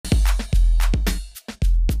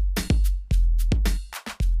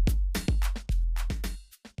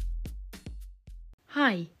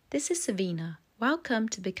Hi, this is Savina. Welcome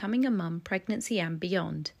to Becoming a Mum, Pregnancy and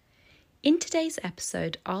Beyond. In today's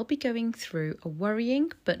episode, I'll be going through a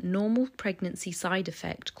worrying but normal pregnancy side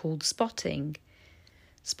effect called spotting.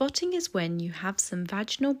 Spotting is when you have some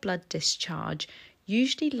vaginal blood discharge,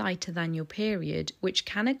 usually lighter than your period, which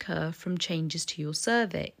can occur from changes to your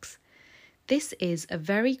cervix. This is a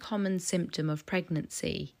very common symptom of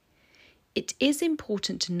pregnancy. It is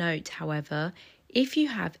important to note, however, if you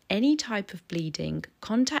have any type of bleeding,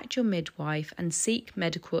 contact your midwife and seek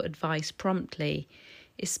medical advice promptly,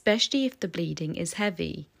 especially if the bleeding is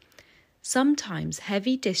heavy. Sometimes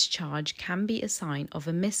heavy discharge can be a sign of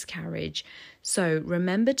a miscarriage, so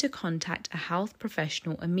remember to contact a health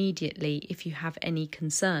professional immediately if you have any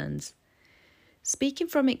concerns. Speaking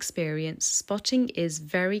from experience, spotting is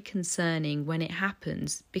very concerning when it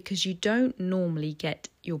happens because you don't normally get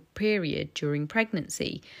your period during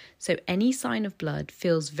pregnancy, so any sign of blood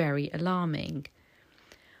feels very alarming.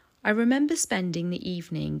 I remember spending the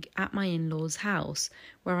evening at my in-laws' house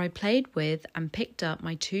where I played with and picked up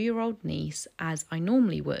my 2-year-old niece as I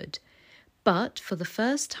normally would. But for the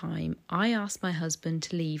first time, I asked my husband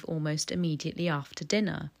to leave almost immediately after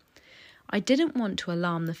dinner. I didn't want to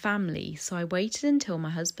alarm the family, so I waited until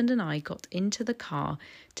my husband and I got into the car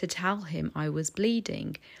to tell him I was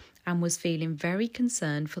bleeding and was feeling very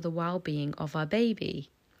concerned for the well-being of our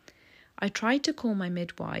baby. I tried to call my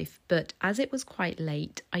midwife, but as it was quite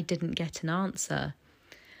late, I didn't get an answer.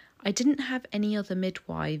 I didn't have any other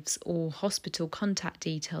midwives or hospital contact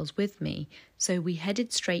details with me, so we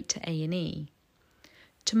headed straight to A&E.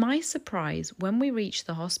 To my surprise, when we reached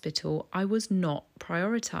the hospital, I was not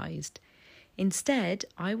prioritised. Instead,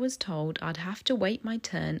 I was told I'd have to wait my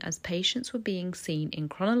turn as patients were being seen in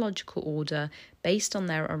chronological order based on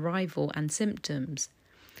their arrival and symptoms.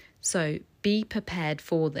 So, be prepared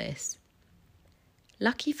for this.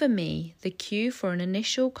 Lucky for me, the queue for an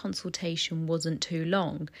initial consultation wasn't too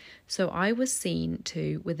long, so I was seen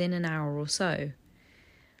to within an hour or so.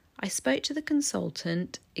 I spoke to the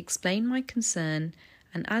consultant, explained my concern,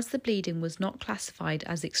 and as the bleeding was not classified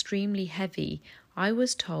as extremely heavy, I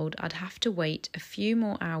was told I'd have to wait a few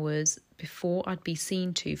more hours before I'd be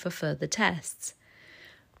seen to for further tests.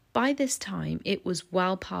 By this time, it was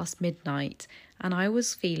well past midnight and I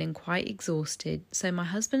was feeling quite exhausted, so my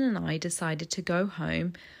husband and I decided to go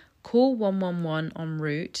home, call 111 en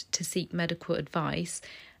route to seek medical advice,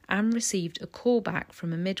 and received a call back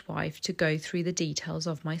from a midwife to go through the details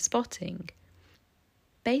of my spotting.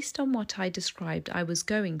 Based on what I described I was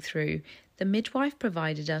going through, the midwife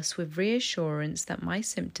provided us with reassurance that my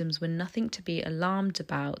symptoms were nothing to be alarmed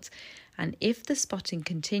about, and if the spotting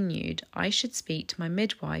continued, I should speak to my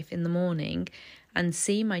midwife in the morning and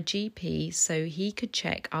see my GP so he could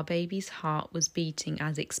check our baby's heart was beating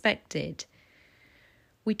as expected.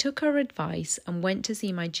 We took her advice and went to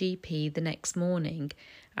see my GP the next morning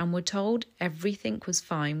and were told everything was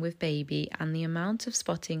fine with baby and the amount of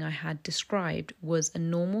spotting I had described was a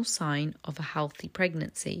normal sign of a healthy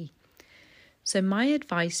pregnancy. So my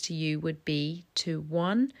advice to you would be to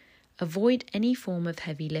 1. Avoid any form of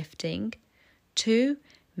heavy lifting. 2.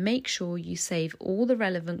 Make sure you save all the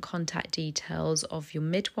relevant contact details of your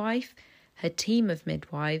midwife, her team of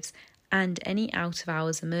midwives, and any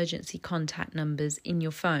out-of-hours emergency contact numbers in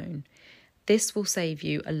your phone. This will save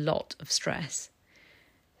you a lot of stress.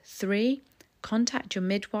 3. Contact your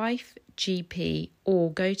midwife, GP,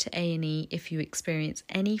 or go to A&E if you experience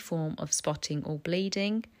any form of spotting or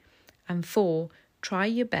bleeding. And 4. Try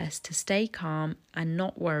your best to stay calm and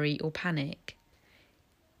not worry or panic.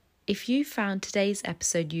 If you found today's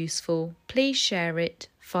episode useful, please share it,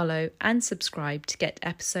 follow, and subscribe to get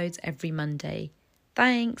episodes every Monday.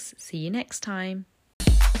 Thanks. See you next time.